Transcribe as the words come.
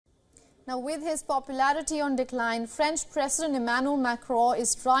Now, with his popularity on decline, French President Emmanuel Macron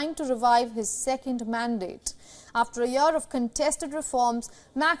is trying to revive his second mandate. After a year of contested reforms,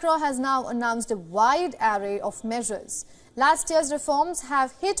 Macron has now announced a wide array of measures. Last year's reforms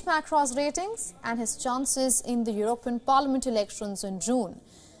have hit Macron's ratings and his chances in the European Parliament elections in June.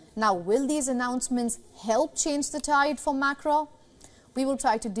 Now, will these announcements help change the tide for Macron? We will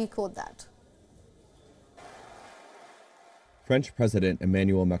try to decode that. French President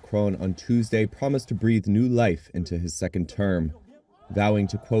Emmanuel Macron on Tuesday promised to breathe new life into his second term, vowing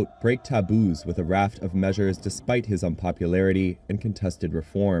to, quote, break taboos with a raft of measures despite his unpopularity and contested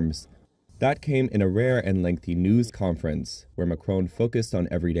reforms. That came in a rare and lengthy news conference where Macron focused on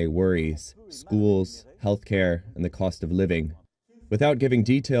everyday worries, schools, healthcare, and the cost of living. Without giving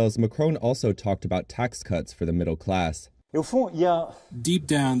details, Macron also talked about tax cuts for the middle class. Deep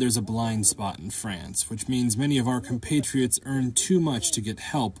down, there's a blind spot in France, which means many of our compatriots earn too much to get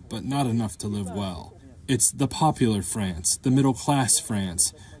help, but not enough to live well. It's the popular France, the middle-class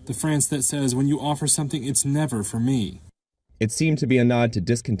France, the France that says when you offer something, it's never for me. It seemed to be a nod to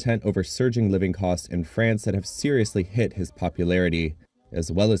discontent over surging living costs in France that have seriously hit his popularity,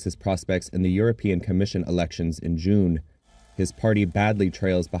 as well as his prospects in the European Commission elections in June. His party badly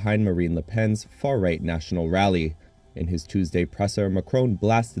trails behind Marine Le Pen's far-right national rally. In his Tuesday presser, Macron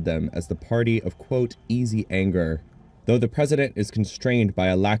blasted them as the party of, quote, easy anger. Though the president is constrained by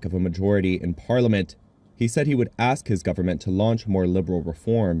a lack of a majority in parliament, he said he would ask his government to launch more liberal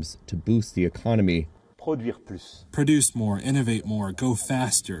reforms to boost the economy. Produce more, innovate more, go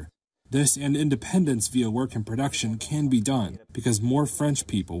faster. This and independence via work and production can be done because more French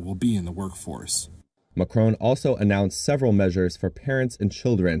people will be in the workforce. Macron also announced several measures for parents and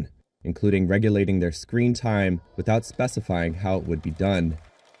children, including regulating their screen time without specifying how it would be done,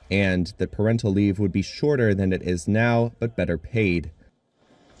 and that parental leave would be shorter than it is now, but better paid.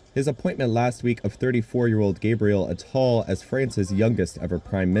 His appointment last week of 34-year-old Gabriel Attal as France's youngest ever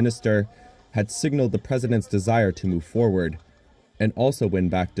prime minister had signaled the president's desire to move forward, and also win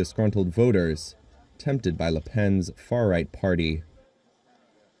back disgruntled voters, tempted by Le Pen's far-right party.